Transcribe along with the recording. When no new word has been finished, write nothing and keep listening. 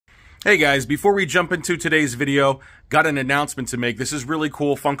Hey guys, before we jump into today's video, got an announcement to make. This is really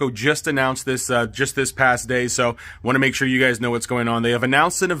cool. Funko just announced this just this past day, so want to make sure you guys know what's going on. They have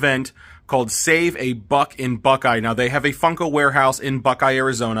announced an event called Save a Buck in Buckeye. Now, they have a Funko warehouse in Buckeye,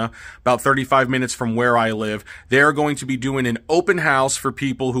 Arizona, about 35 minutes from where I live. They're going to be doing an open house for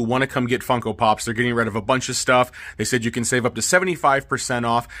people who want to come get Funko Pops. They're getting rid of a bunch of stuff. They said you can save up to 75%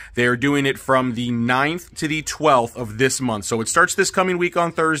 off. They are doing it from the 9th to the 12th of this month. So it starts this coming week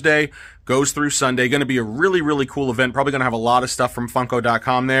on Thursday, goes through Sunday. Going to be a really, really cool event. Probably going to have a lot of stuff from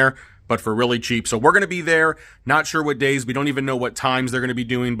Funko.com there, but for really cheap. So we're going to be there. Not sure what days. We don't even know what times they're going to be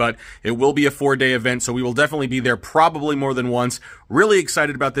doing, but it will be a 4-day event, so we will definitely be there probably more than once. Really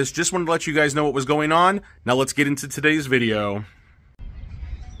excited about this. Just wanted to let you guys know what was going on. Now let's get into today's video.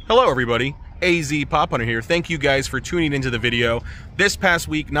 Hello, everybody. AZ Pop Hunter here. Thank you guys for tuning into the video. This past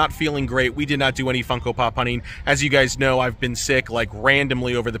week, not feeling great. We did not do any Funko Pop hunting. As you guys know, I've been sick like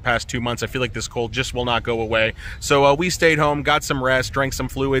randomly over the past 2 months. I feel like this cold just will not go away. So we stayed home, got some rest, drank some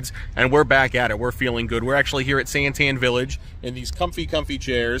fluids, and we're back at it. We're feeling good. We're actually here at Santan Village in these comfy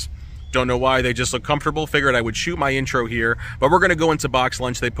chairs. Don't know why, they just look comfortable. Figured I would shoot my intro here, but we're going to go into box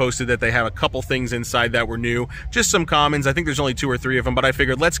lunch. They posted that they have a couple things inside that were new, just some commons. I think there's only 2 or 3 of them, but I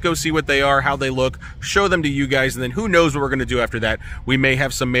figured let's go see what they are, how they look, show them to you guys, and then who knows what we're going to do after that. We may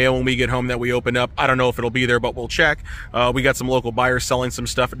have some mail when we get home that we open up. I don't know if it'll be there, but we'll check. We got some local buyers selling some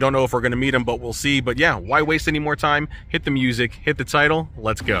stuff. Don't know if we're going to meet them, but we'll see. But yeah, why waste any more time? Hit the music, hit the title,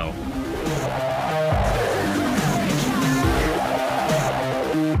 let's go.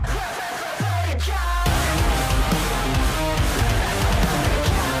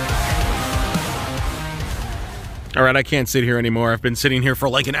 All right, I can't sit here anymore. I've been sitting here for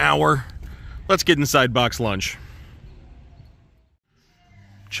like an hour. Let's get inside box lunch.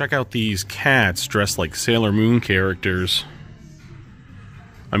 Check out these cats dressed like Sailor Moon characters.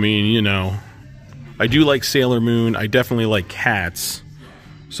 I mean, you know, I do like Sailor Moon. I definitely like cats.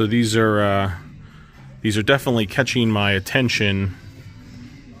 So these are definitely catching my attention.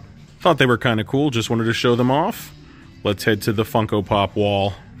 Thought they were kind of cool. Just wanted to show them off. Let's head to the Funko Pop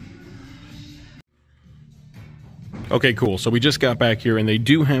wall. Okay, cool. So we just got back here, and they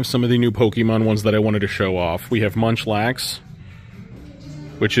do have some of the new Pokemon ones that I wanted to show off. We have Munchlax,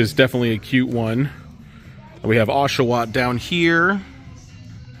 which is definitely a cute one. We have Oshawott down here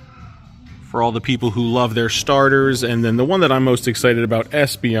for all the people who love their starters. And then the one that I'm most excited about,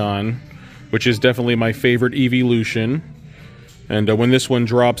 Espeon, which is definitely my favorite evolution. And when this one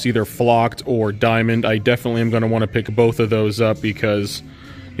drops, either Flocked or Diamond, I definitely am going to want to pick both of those up because,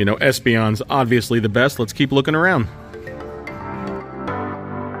 you know, Espeon's obviously the best. Let's keep looking around.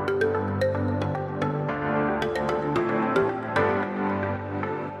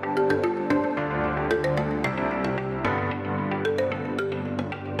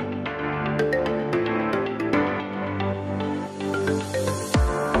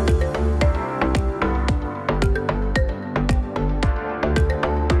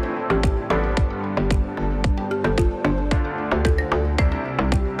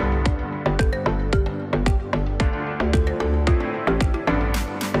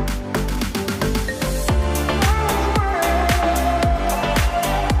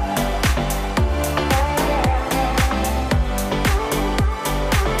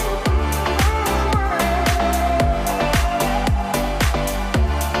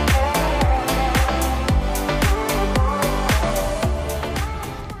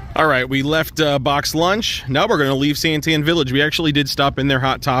 All right, we left box lunch. Now we're going to leave Santan Village. We actually did stop in their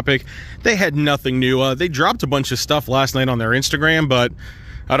Hot Topic. They had nothing new. They dropped a bunch of stuff last night on their Instagram, but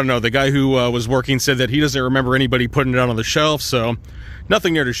I don't know. The guy who was working said that he doesn't remember anybody putting it out on the shelf, so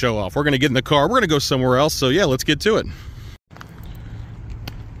nothing there to show off. We're going to get in the car. We're going to go somewhere else, so yeah, let's get to it.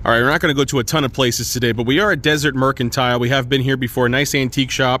 All right, we're not going to go to a ton of places today, but we are at Desert Mercantile. We have been here before. Nice antique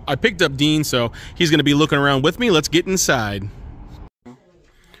shop. I picked up Dean, so he's going to be looking around with me. Let's get inside.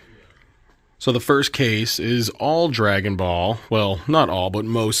 So the first case is all Dragon Ball. Well, not all, but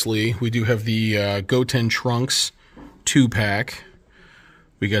mostly. We do have the Goten Trunks 2-pack.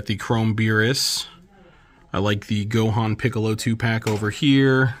 We got the Chrome Beerus. I like the Gohan Piccolo 2-pack over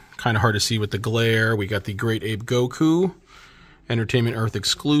here. Kind of hard to see with the glare. We got the Great Ape Goku. Entertainment Earth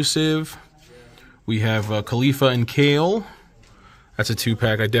exclusive. We have Khalifa and Kale. That's a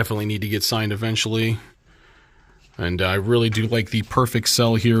 2-pack I definitely need to get signed eventually. And I really do like the Perfect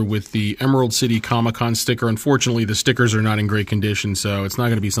Cell here with the Emerald City Comic-Con sticker. Unfortunately, the stickers are not in great condition, so it's not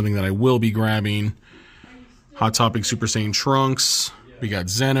going to be something that I will be grabbing. Hot Topic Super Saiyan Trunks. We got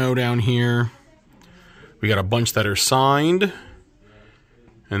Zeno down here. We got a bunch that are signed.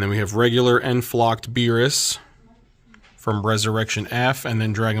 And then we have regular and flocked Beerus. from Resurrection F, and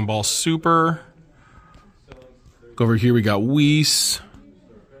then Dragon Ball Super. Go over here, we got Whis.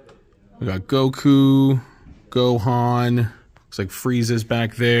 We got Goku, Gohan. Looks like Frieza's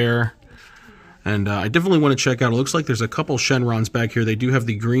back there. And I definitely want to check out, it looks like there's a couple Shenrons back here. They do have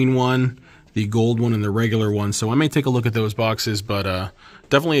the green one, the gold one, and the regular one. So I may take a look at those boxes, but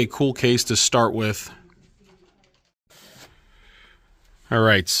definitely a cool case to start with.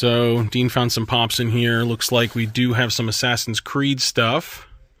 Alright, so Dean found some pops in here. Looks like we do have some Assassin's Creed stuff,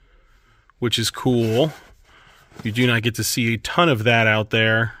 which is cool. You do not get to see a ton of that out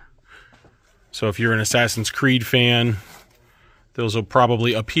there. So if you're an Assassin's Creed fan, those will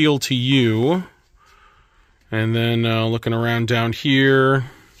probably appeal to you. And then looking around down here,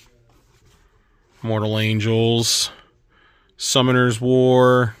 Mortal Angels, Summoner's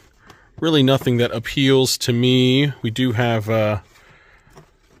War, really nothing that appeals to me. We do have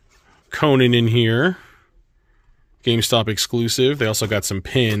Conan in here, GameStop exclusive. They also got some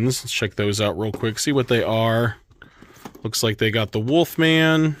pins. Let's check those out real quick, see what they are. Looks like they got the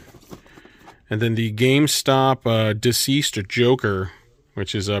Wolfman, and then the GameStop Deceased Joker,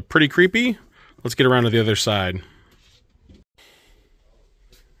 which is pretty creepy. Let's get around to the other side.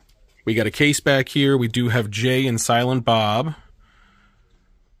 We got a case back here. We do have Jay and Silent Bob.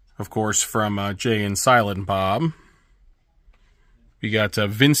 Of course, from Jay and Silent Bob. We got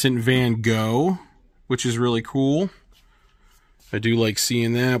Vincent Van Gogh, which is really cool. I do like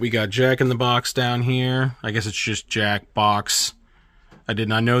seeing that. We got Jack in the Box down here. I guess it's just Jack Box. I did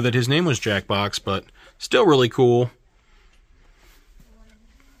not know that his name was Jack Box, but still really cool.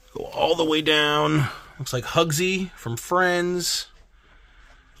 Go all the way down. Looks like Hugsy from Friends.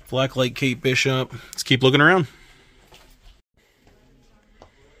 Blacklight Kate Bishop. Let's keep looking around.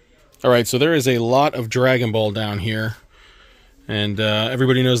 Alright, so there is a lot of Dragon Ball down here. And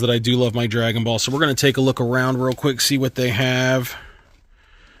everybody knows that I do love my Dragon Ball, so we're going to take a look around real quick, see what they have.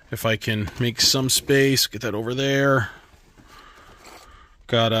 If I can make some space, get that over there.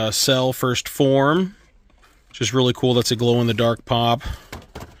 Got Cell First Form, which is really cool. That's a glow-in-the-dark pop.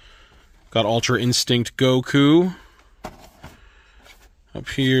 Got Ultra Instinct Goku. Up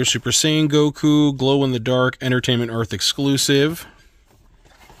here, Super Saiyan Goku, glow-in-the-dark, Entertainment Earth exclusive.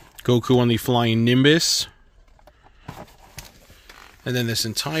 Goku on the Flying Nimbus. And then this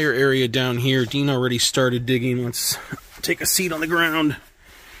entire area down here, Dean already started digging. Let's take a seat on the ground.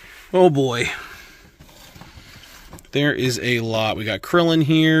 Oh boy. There is a lot. We got Krillin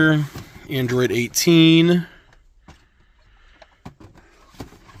here, Android 18.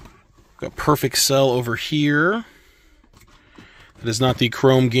 Got Perfect Cell over here. That is not the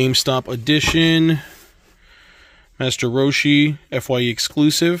Chrome GameStop edition. Master Roshi, FYE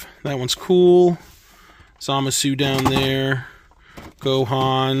exclusive. That one's cool. Zamasu down there.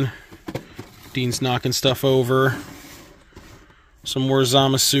 Gohan. Dean's knocking stuff over. Some more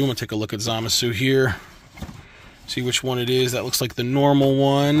Zamasu. I'm going to take a look at Zamasu here. See which one it is. That looks like the normal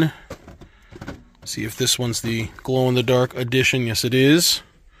one. See if this one's the glow-in-the-dark edition. Yes, it is.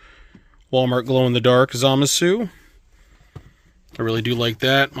 Walmart glow-in-the-dark Zamasu. I really do like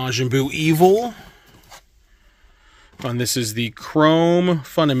that. Majin Buu Evil. And this is the Chrome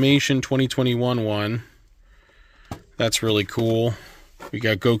Funimation 2021 one. That's really cool. We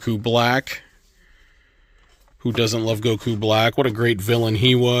got Goku Black. Who doesn't love Goku Black? What a great villain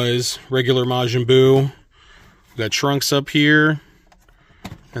he was. Regular Majin Buu. We got Trunks up here.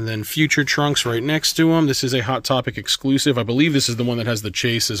 And then Future Trunks right next to him. This is a Hot Topic exclusive. I believe this is the one that has the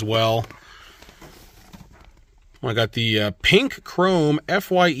chase as well. I got the Pink Chrome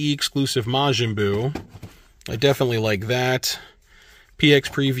FYE exclusive Majin Buu. I definitely like that.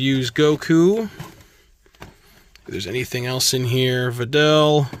 PX Previews Goku. If there's anything else in here,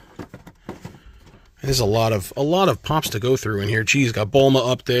 Videl. There's a lot of pops to go through in here. Geez, got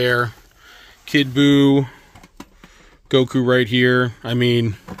Bulma up there. Kid Buu. Goku right here. I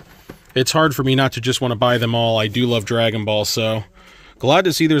mean, it's hard for me not to just want to buy them all. I do love Dragon Ball, so glad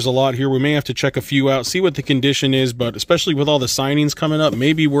to see there's a lot here. We may have to check a few out, see what the condition is, but especially with all the signings coming up,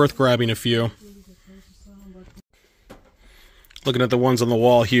 may be worth grabbing a few. Looking at the ones on the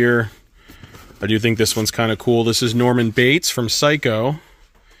wall here, I do think this one's kind of cool. This is Norman Bates from Psycho.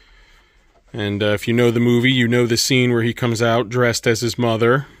 And if you know the movie, you know the scene where he comes out dressed as his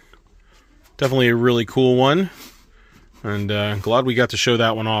mother. Definitely a really cool one. And glad we got to show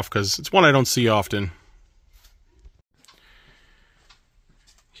that one off, because it's one I don't see often.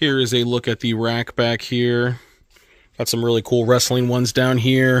 Here is a look at the rack back here. Got some really cool wrestling ones down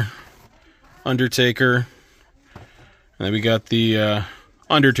here. Undertaker. And then we got the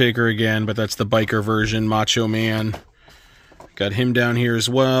Undertaker again, but that's the biker version, Macho Man. Got him down here as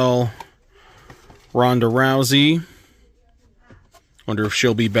well. Ronda Rousey. Wonder if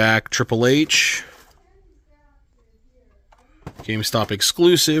she'll be back. Triple H. GameStop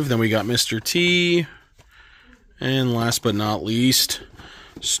exclusive. Then we got Mr. T. And last but not least,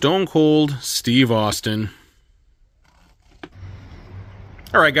 Stone Cold Steve Austin.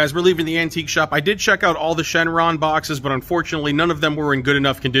 Alright guys, we're leaving the antique shop. I did check out all the Shenron boxes, but unfortunately none of them were in good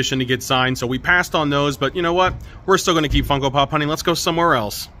enough condition to get signed, so we passed on those, but you know what? We're still going to keep Funko Pop hunting. Let's go somewhere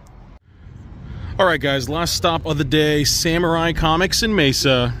else. Alright guys, last stop of the day, Samuri Comics in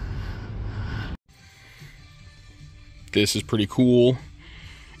Mesa. This is pretty cool.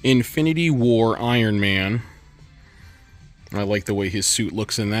 Infinity War Iron Man. I like the way his suit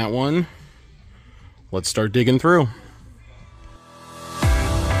looks in that one. Let's start digging through.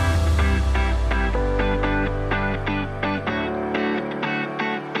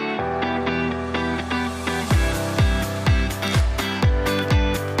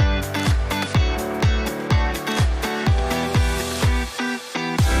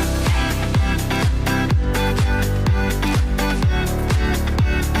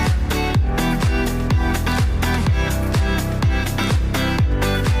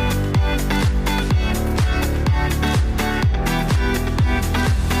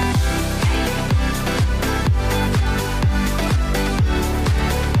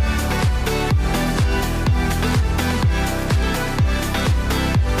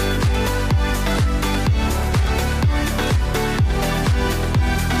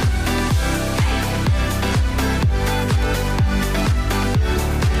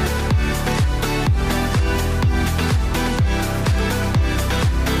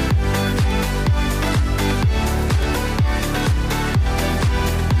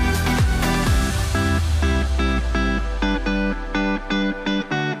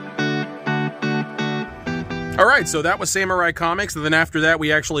 Alright, so that was Samuri Comics, and then after that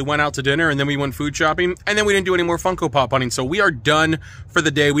we actually went out to dinner, and then we went food shopping, and then we didn't do any more Funko Pop hunting, so we are done for the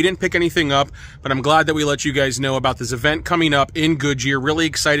day. We didn't pick anything up, but I'm glad that we let you guys know about this event coming up in Goodyear. Really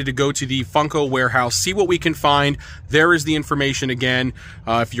excited to go to the Funko warehouse, see what we can find. There is the information again.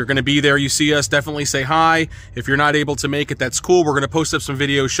 If you're going to be there, you see us, definitely say hi. If you're not able to make it, that's cool. We're going to post up some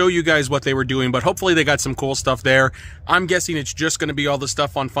videos, show you guys what they were doing, but hopefully they got some cool stuff there. I'm guessing it's just going to be all the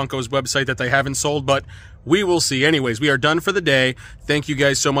stuff on Funko's website that they haven't sold, but we will see. Anyways, we are done for the day. Thank you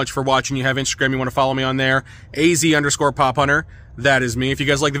guys so much for watching. You have Instagram, you want to follow me on there, AZ_PopHunter. That is me. If you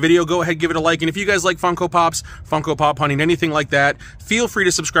guys like the video, go ahead, give it a like. And if you guys like Funko Pops, Funko Pop hunting, anything like that, feel free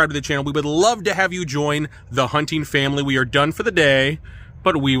to subscribe to the channel. We would love to have you join the hunting family. We are done for the day,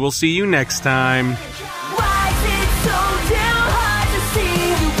 but we will see you next time.